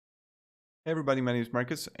Hey everybody, my name is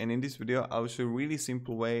Marcus, and in this video I'll show you a really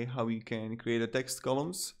simple way how you can create a text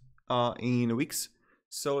columns in Wix.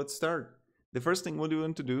 So let's start. The first thing what you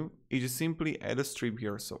want to do is just simply add a strip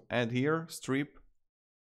here. So add here, strip,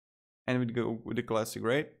 and we go with the classic,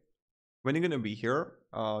 right? When you're gonna be here,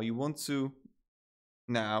 you want to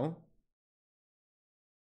now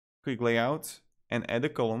click layout and add a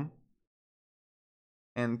column.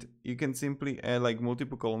 And you can simply add like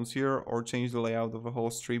multiple columns here or change the layout of a whole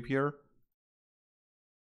strip here.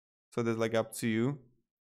 So that's like up to you.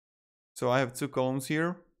 So I have 2 columns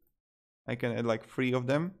here. I can add like 3 of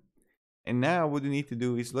them. And now what you need to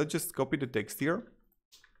do is let's just copy the text here.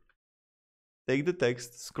 Take the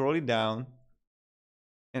text, scroll it down.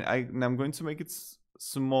 And I'm going to make it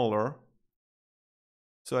smaller.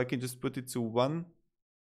 So I can just put it to 1.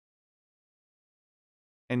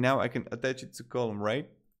 And now I can attach it to column, right?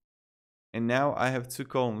 And now I have 2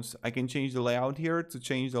 columns. I can change the layout here to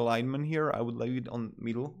change the alignment here. I would leave it on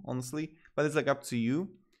middle, honestly, but it's like up to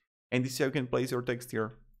you. And this is how you can place your text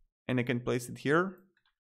here. And I can place it here,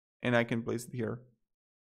 and I can place it here.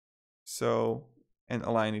 So, and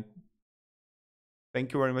align it.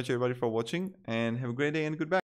 Thank you very much everybody for watching, and have a great day and goodbye.